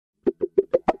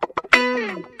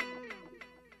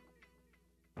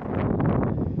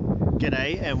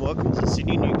G'day and welcome to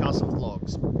Sydney Newcastle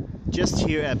Vlogs. Just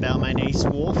here at Balmain East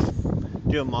Wharf,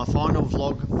 doing my final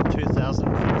vlog for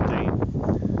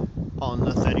 2015 on the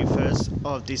 31st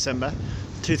of December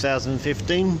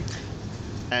 2015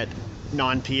 at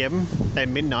 9 PM at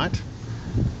midnight.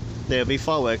 There'll be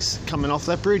fireworks coming off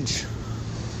that bridge.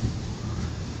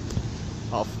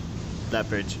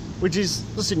 Which is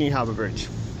the Sydney Harbour Bridge.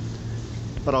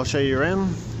 But I'll show you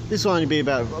around. This will only be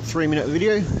about a 3-minute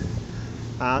video.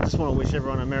 Just want to wish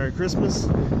everyone a Merry Christmas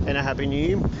and a Happy New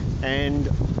Year, and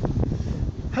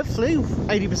hopefully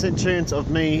 80% chance of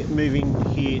me moving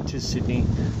here to Sydney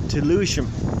to Lewisham.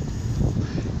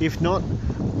 If not,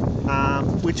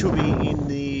 which will be in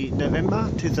the November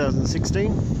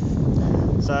 2016.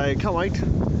 So can't wait.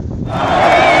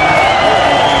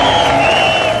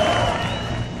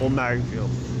 Or Marrickville.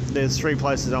 There's 3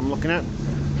 places I'm looking at.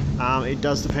 It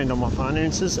does depend on my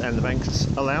finances and the bank's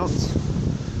allowance.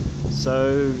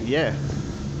 So yeah,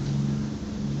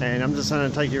 and I'm just going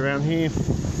to take you around here.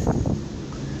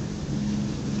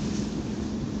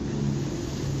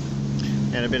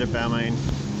 And a bit of Balmain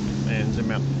and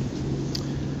zoom out.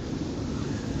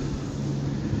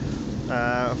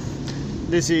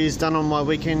 This is done on my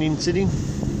weekend in Sydney.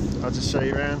 I'll just show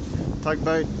you around.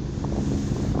 Tugboat,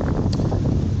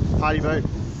 party boat,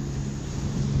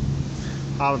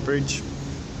 harbour bridge,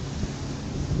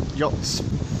 yachts,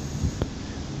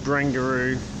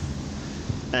 Barangaroo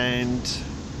and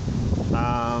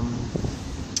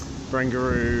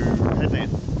Barangaroo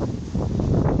headland.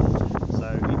 So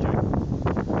enjoy.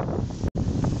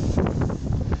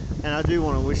 And I do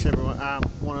want to wish everyone,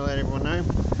 want to let everyone know,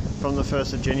 from the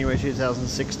 1st of January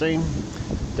 2016,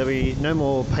 there'll be no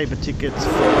more paper tickets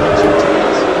for punching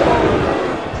tickets.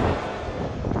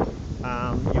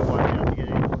 You won't be able to get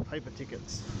any more paper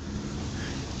tickets.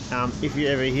 If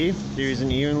you're ever here, there is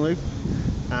an earring loop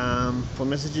for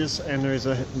messages, and there is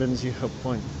a emergency help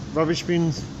point, rubbish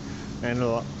bins, and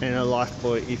a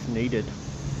lifebuoy if needed.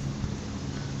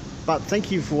 But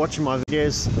thank you for watching my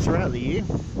videos throughout the year.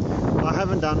 I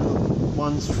haven't done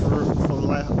ones for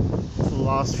the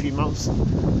last few months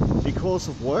because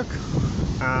of work,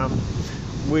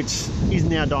 which is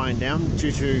now dying down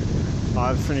due to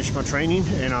I've finished my training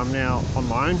and I'm now on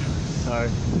my own, so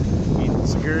in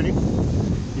security,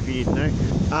 if you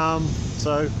didn't know.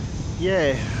 So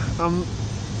yeah, I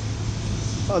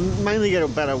mainly get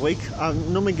about a week. I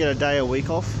normally get a day a week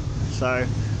off. So,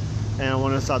 and I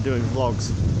want to start doing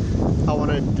vlogs. I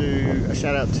want to do a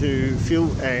shout out to Phil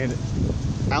and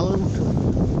Alan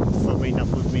for meeting up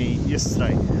with me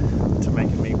yesterday to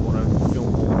making me want to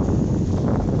film more.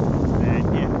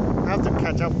 And yeah, I have to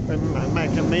catch up and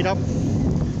make a meet up.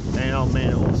 And oh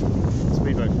man, awesome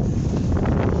speedboat.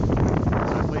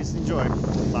 So please enjoy.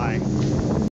 Bye.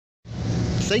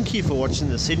 Thank you for watching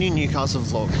the Sydney Newcastle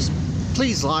Vlogs.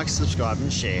 Please like, subscribe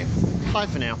and share. Bye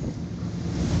for now.